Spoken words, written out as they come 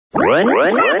Testing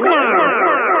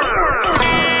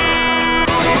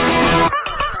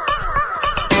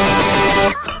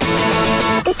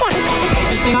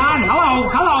on.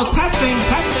 Hello, testing.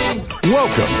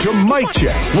 Welcome to Mike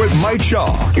Check with Mike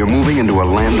Shaw. You're moving into a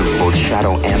land of both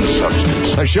shadow and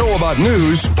substance. A show about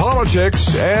news,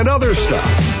 politics, and other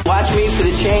stuff. Watch me for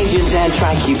the changes and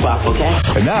try and keep up, okay?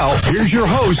 And now, here's your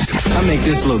host. I make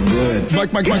this look good.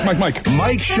 Mike.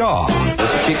 Mike Shaw.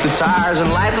 Let's kick the tires and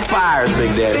light the fires,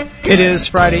 Big Daddy. It is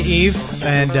Friday Eve,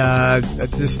 and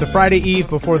it's the Friday Eve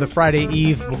before the Friday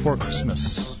Eve before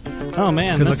Christmas. Oh,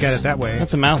 man. Could look at it that way.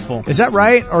 That's a mouthful. Is that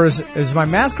right? Or is my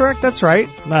math correct? That's right.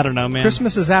 I don't know, man.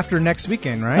 Christmas is after next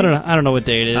weekend, right? I don't know what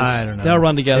day it is. I don't know. They'll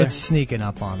run together. It's sneaking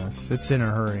up on us. It's in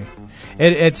a hurry.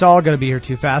 It's all going to be here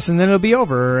too fast, and then it'll be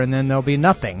over, and then there'll be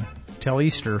nothing till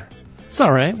Easter. It's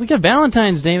all right. We got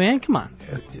Valentine's Day, man. Come on.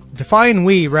 Define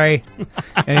we, Ray.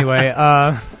 Anyway,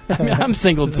 I mean, I'm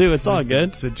single, too. It's all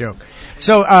good. It's a joke.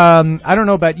 So, I don't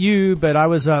know about you, but I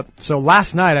was up. So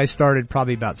last night I started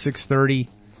probably about 6:30.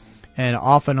 And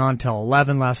off and on till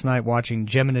 11 last night watching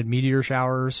Geminid meteor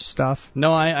showers stuff.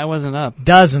 No, I wasn't up.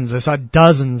 Dozens. I saw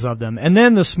dozens of them. And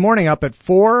then this morning up at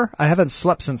 4, I haven't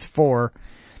slept since 4,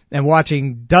 and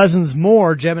watching dozens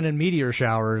more Geminid meteor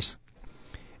showers.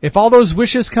 If all those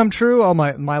wishes come true, oh,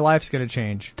 my life's going to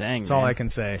change. Dang, That's all I can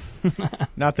say.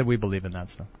 Not that we believe in that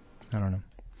stuff. I don't know.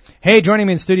 Hey, joining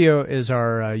me in studio is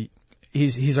our,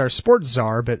 he's our sports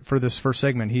czar, but for this first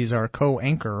segment, he's our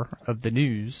co-anchor of the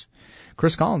news.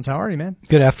 Chris Collins, how are you, man?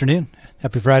 Good afternoon.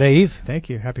 Happy Friday Eve. Thank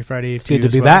you. Happy Friday Eve It's to you good to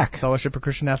as be well. back. Fellowship of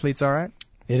Christian Athletes, all right?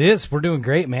 It is. We're doing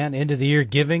great, man. End of the year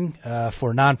giving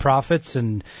for nonprofits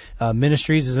and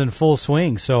ministries is in full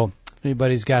swing. So if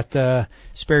anybody's got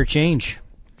spare change,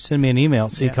 send me an email,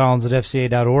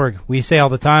 ccollins@fca.org. We say all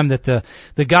the time that the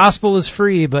gospel is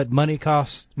free, but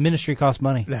ministry costs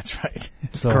money. That's right.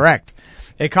 So, correct.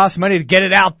 It costs money to get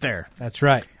it out there. That's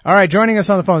right. All right, joining us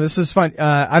on the phone. This is fun.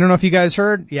 I don't know if you guys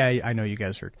heard. Yeah, I know you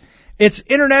guys heard. It's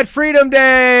Internet Freedom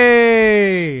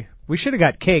Day! We should have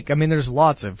got cake. I mean, there's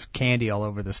lots of candy all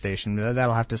over the station.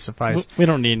 That'll have to suffice. We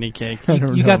don't need any cake.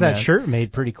 You got that shirt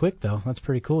made pretty quick, though. That's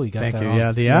pretty cool. You got Thank that you.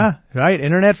 on. Yeah, right.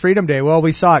 Internet Freedom Day. Well,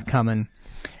 we saw it coming.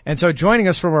 And so joining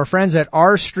us from our friends at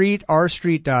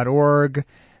rstreet.org,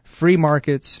 free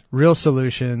markets, real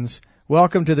solutions.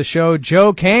 Welcome to the show,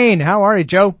 Joe Kane. How are you,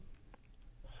 Joe?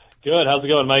 Good. How's it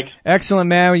going, Mike? Excellent,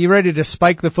 man. Are you ready to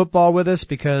spike the football with us?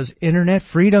 Because Internet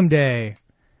Freedom Day.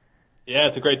 Yeah,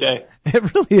 it's a great day.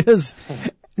 It really is.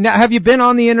 Now, have you been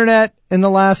on the Internet in the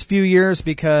last few years?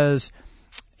 Because,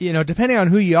 you know, depending on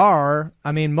who you are,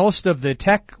 I mean, most of the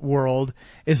tech world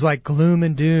is like gloom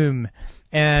and doom.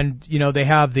 And, you know, they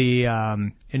have the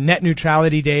Net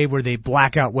Neutrality Day where they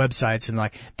black out websites and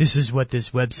like, this is what this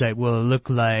website will look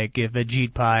like if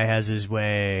Ajit Pai has his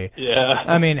way. Yeah.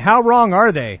 I mean, how wrong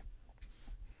are they?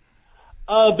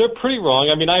 They're pretty wrong.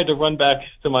 I mean, I had to run back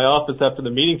to my office after the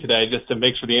meeting today just to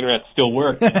make sure the internet still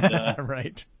works. And,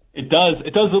 right. It does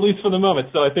at least for the moment.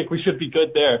 So I think we should be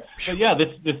good there. But yeah,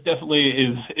 this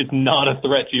definitely is not a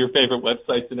threat to your favorite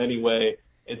websites in any way.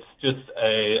 It's just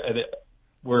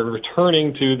we're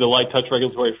returning to the light touch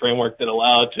regulatory framework that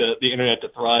allowed the internet to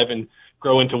thrive and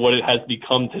grow into what it has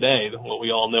become today, what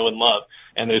we all know and love.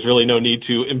 And there's really no need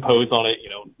to impose on it,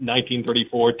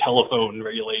 1934 telephone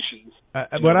regulations.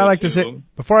 What I like to say,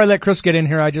 before I let Chris get in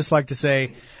here, I just like to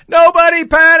say, nobody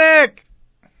panic!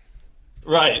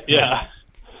 Right, yeah.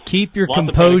 Keep your Lots of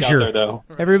composure. panic out there, though.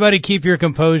 Everybody keep your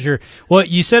composure. Well,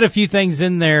 you said a few things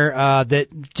in there that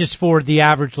just for the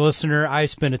average listener, I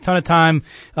spend a ton of time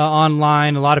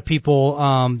online. A lot of people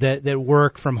that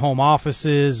work from home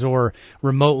offices or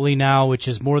remotely now, which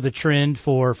is more the trend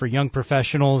for young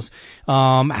professionals.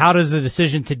 How does the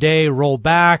decision today roll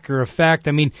back or affect?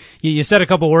 I mean, you said a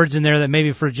couple words in there that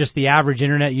maybe for just the average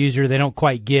internet user they don't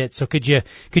quite get. So could you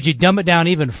dumb it down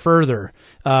even further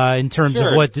in terms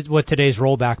Sure. of what today's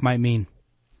rollback might mean?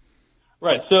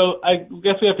 Right. So I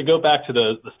guess we have to go back to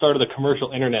the start of the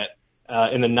commercial internet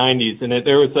in the 90s, and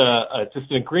there was just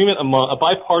an agreement among a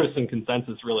bipartisan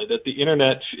consensus, really, that the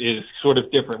internet is sort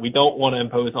of different. We don't want to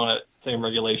impose on it the same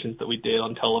regulations that we did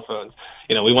on telephones.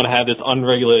 We want to have this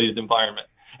unregulated environment,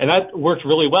 and that worked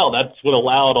really well. That's what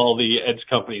allowed all the edge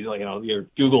companies, like your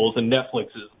Googles and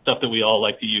Netflixes, stuff that we all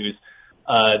like to use.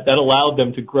 That allowed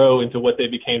them to grow into what they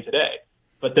became today.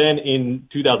 But then in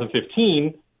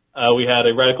 2015. We had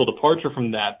a radical departure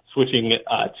from that, switching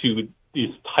to these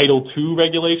Title II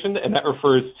regulations, and that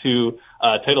refers to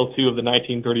Title II of the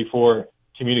 1934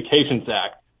 Communications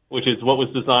Act, which is what was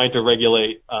designed to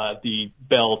regulate the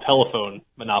Bell telephone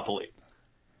monopoly.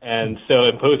 And so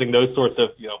imposing those sorts of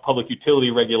public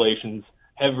utility regulations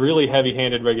have really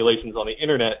heavy-handed regulations on the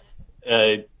internet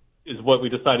is what we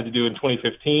decided to do in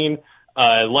 2015.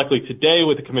 Luckily today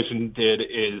what the commission did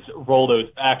is roll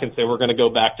those back and say we're going to go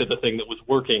back to the thing that was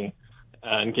working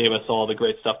and gave us all the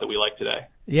great stuff that we like today.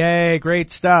 Yay,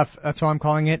 great stuff. That's why I'm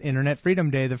calling it Internet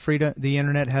Freedom Day. The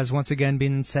internet has once again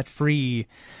been set free.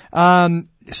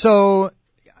 So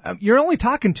you're only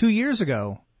talking 2 years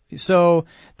ago. So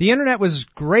the internet was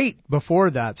great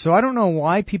before that. So I don't know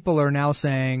why people are now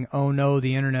saying, oh no,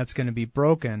 the internet's going to be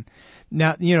broken.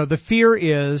 Now, the fear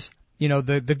is,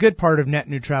 the good part of net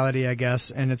neutrality, I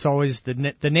guess, and it's always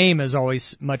the name is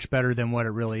always much better than what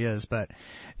it really is. But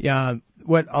yeah,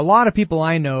 what a lot of people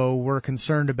I know were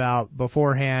concerned about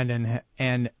beforehand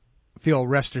and feel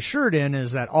rest assured in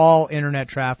is that all internet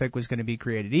traffic was going to be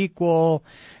created equal.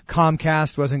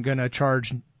 Comcast wasn't going to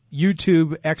charge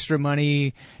YouTube extra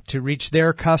money to reach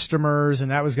their customers,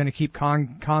 and that was going to keep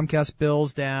Comcast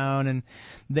bills down, and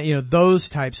those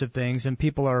types of things. And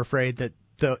people are afraid that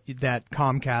that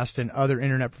Comcast and other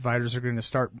internet providers are going to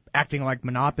start acting like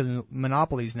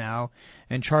monopolies now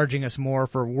and charging us more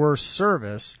for worse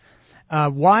service.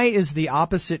 Why is the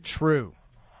opposite true?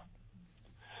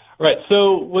 Right.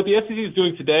 So what the FCC is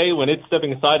doing today, when it's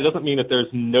stepping aside, it doesn't mean that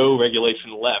there's no regulation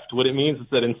left. What it means is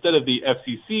that instead of the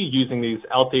FCC using these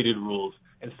outdated rules,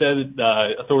 instead the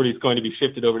authority is going to be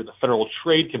shifted over to the Federal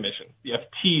Trade Commission, the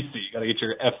FTC. You got to get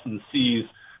your F's and C's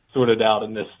sorted out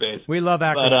in this space. We love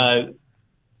acronyms.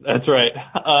 That's right.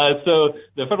 So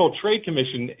the Federal Trade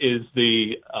Commission is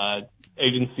the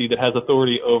agency that has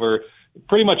authority over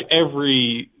pretty much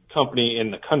every company in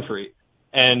the country.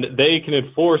 And they can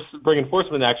bring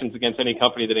enforcement actions against any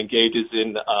company that engages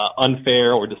in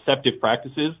unfair or deceptive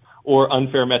practices or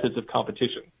unfair methods of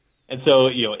competition. And so,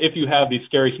 if you have these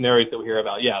scary scenarios that we hear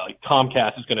about, like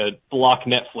Comcast is going to block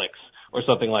Netflix or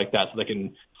something like that so they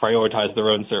can prioritize their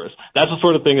own service. That's the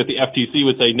sort of thing that the FTC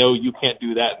would say, no, you can't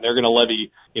do that. And they're going to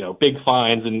levy, big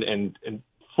fines and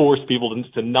force people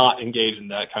to not engage in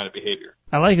that kind of behavior.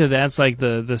 I like that that's like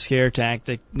the scare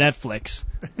tactic, Netflix.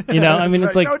 I mean,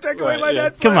 it's like, don't take away my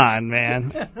Netflix. Come on,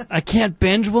 man. I can't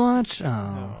binge watch?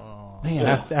 Man,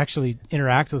 I have to actually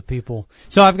interact with people.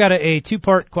 So I've got a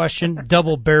two-part question,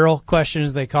 double barrel question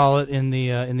as they call it in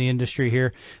the industry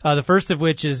here. The first of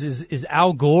which is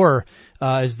Al Gore.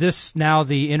 Is this now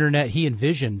the internet he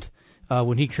envisioned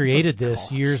when he created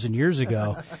this years and years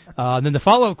ago? And then the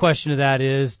follow-up question to that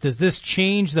is, does this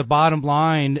change the bottom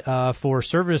line for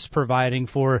service providing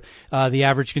for the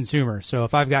average consumer? So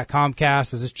if I've got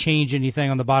Comcast, does this change anything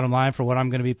on the bottom line for what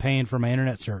I'm going to be paying for my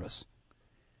internet service?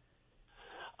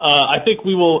 I think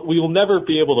we will never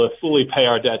be able to fully pay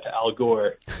our debt to Al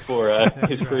Gore for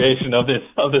his creation of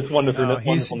this wonderful network.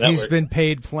 He's been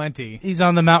paid plenty. He's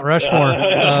on the Mount Rushmore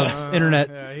of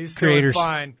internet he's creators. Doing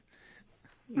fine.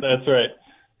 That's right.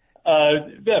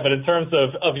 But in terms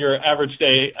of your average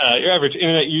your average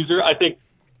internet user, I think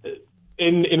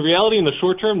in reality, in the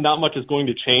short term, not much is going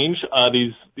to change.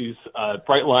 These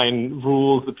bright line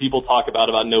rules that people talk about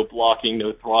no blocking,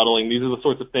 no throttling, these are the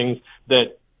sorts of things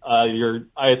that your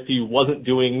ISP wasn't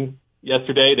doing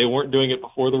yesterday. They weren't doing it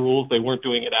before the rules. They weren't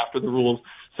doing it after the rules.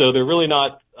 So they're really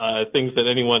not things that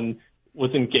anyone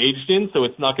was engaged in, so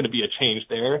it's not going to be a change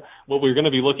there. What we're going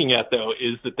to be looking at, though,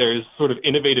 is that there's sort of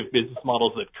innovative business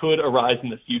models that could arise in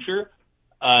the future,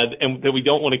 and that we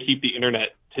don't want to keep the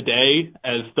internet today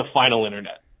as the final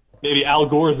internet. Maybe Al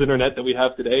Gore's internet that we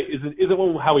have today isn't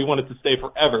how we want it to stay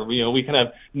forever. We can have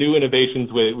new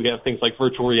innovations we have things like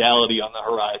virtual reality on the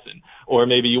horizon, or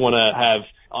maybe you want to have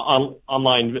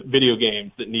online video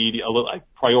games that need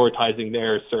prioritizing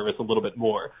their service a little bit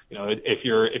more. If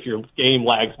your game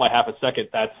lags by half a second,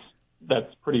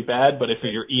 that's pretty bad. But if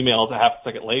your email is a half a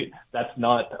second late, that's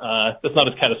not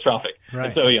as catastrophic. Right.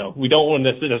 And so we don't want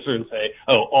to necessarily say,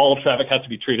 all traffic has to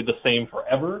be treated the same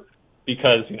forever,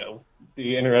 because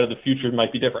the internet of the future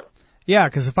might be different. Yeah,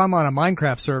 because if I'm on a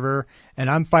Minecraft server and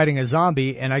I'm fighting a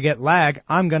zombie and I get lag,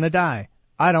 I'm going to die.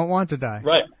 I don't want to die.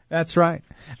 Right. That's right.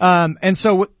 And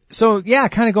so yeah,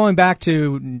 kind of going back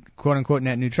to quote unquote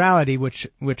net neutrality, which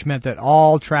meant that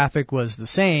all traffic was the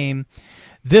same.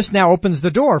 This now opens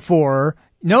the door for,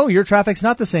 no, your traffic's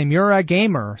not the same. You're a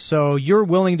gamer, so you're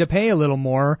willing to pay a little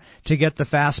more to get the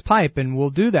fast pipe, and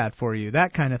we'll do that for you,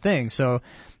 that kind of thing. So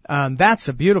that's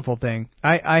a beautiful thing.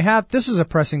 This is a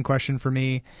pressing question for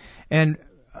me, and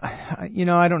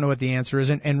I don't know what the answer is.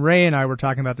 And Ray and I were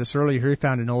talking about this earlier. He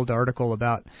found an old article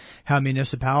about how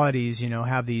municipalities,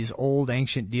 have these old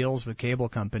ancient deals with cable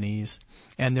companies,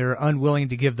 and they're unwilling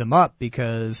to give them up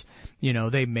because,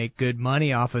 they make good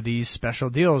money off of these special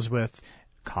deals with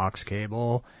Cox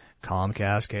Cable,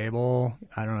 Comcast cable,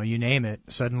 I don't know, you name it,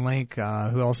 Suddenlink,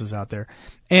 who else is out there?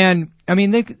 And, I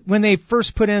mean, when they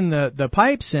first put in the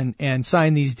pipes and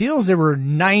signed these deals, there were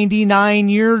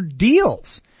 99-year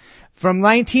deals from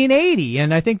 1980,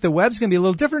 and I think the web's going to be a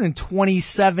little different in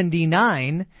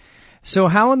 2079. So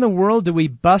how in the world do we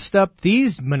bust up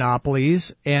these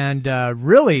monopolies and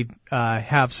really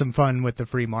have some fun with the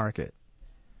free market?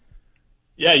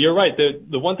 Yeah, you're right.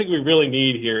 The one thing we really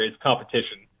need here is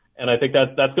competition. And I think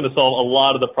that's going to solve a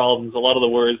lot of the problems, a lot of the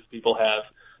worries people have.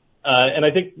 And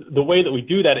I think the way that we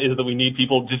do that is that we need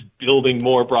people just building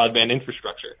more broadband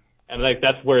infrastructure. And I think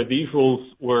that's where these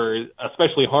rules were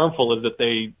especially harmful, is that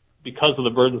because of the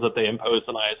burdens that they imposed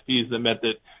on ISPs, that meant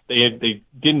that they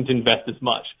didn't invest as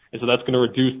much. And so that's going to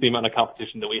reduce the amount of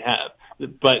competition that we have.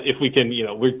 But if we can,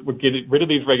 we're getting rid of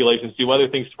these regulations, do other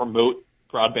things to promote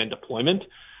broadband deployment,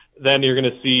 then you're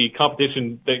going to see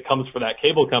competition that comes for that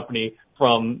cable company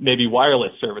from maybe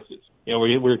wireless services.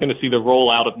 We're going to see the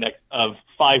rollout of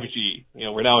 5G.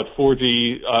 We're now at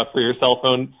 4G for your cell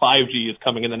phone. 5G is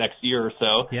coming in the next year or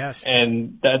so. Yes.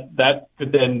 And that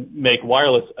could then make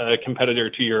wireless a competitor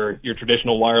to your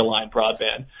traditional wireline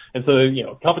broadband. And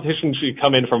so, competition should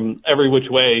come in from every which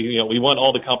way. We want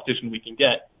all the competition we can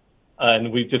get.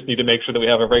 And we just need to make sure that we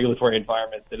have a regulatory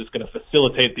environment that is going to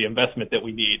facilitate the investment that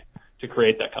we need to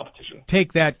create that competition.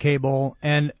 Take that, cable.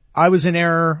 And I was in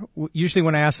error. Usually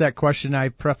when I ask that question, I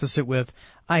preface it with,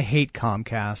 I hate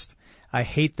Comcast. I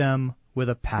hate them with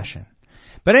a passion.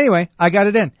 But anyway, I got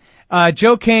it in.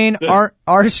 Joe Kane,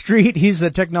 R Street, he's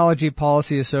the Technology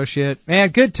Policy Associate. Man,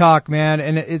 good talk, man.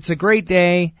 And it's a great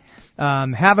day.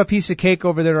 Have a piece of cake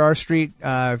over there at R Street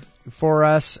for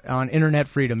us on Internet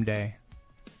Freedom Day.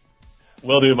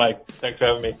 Will do, Mike. Thanks for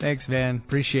having me. Thanks, Van.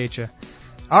 Appreciate you.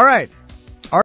 All right.